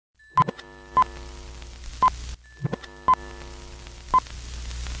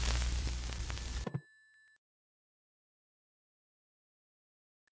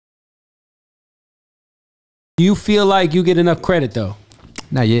Do you feel like you get enough credit though?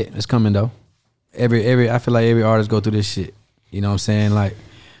 Not yet. It's coming though. I feel like every artist go through this shit. You know what I'm saying? Like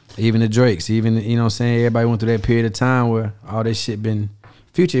even the Drakes, even you know what I'm saying. Everybody went through that period of time where all this shit been.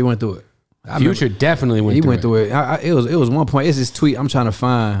 Future went through it. Future definitely went. He went through it. It was one point. It's this tweet I'm trying to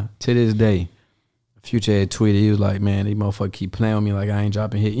find to this day. Future had tweeted. He was like, "Man, these motherfuckers keep playing with me like I ain't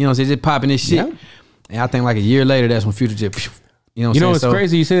dropping hit." You know what I'm saying? Just popping this shit. Yeah. And I think like a year later, that's when Future just. You know what I'm saying? It's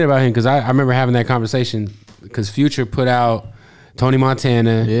crazy you say that about him because I remember having that conversation because Future put out Tony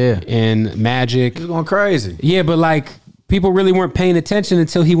Montana, and Magic. He was going crazy. Yeah, but like people really weren't paying attention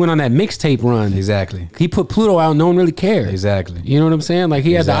until he went on that mixtape run. Exactly. He put Pluto out, no one really cared. Exactly. You know what I'm saying? Like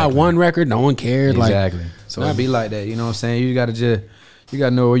he had the I1 record, no one cared. Exactly. Like, so it'd be like that. You know what I'm saying? You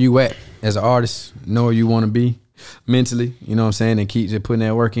gotta know where you at as an artist, know where you want to be mentally. You know what I'm saying? And keep just putting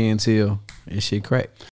that work in until this shit crack.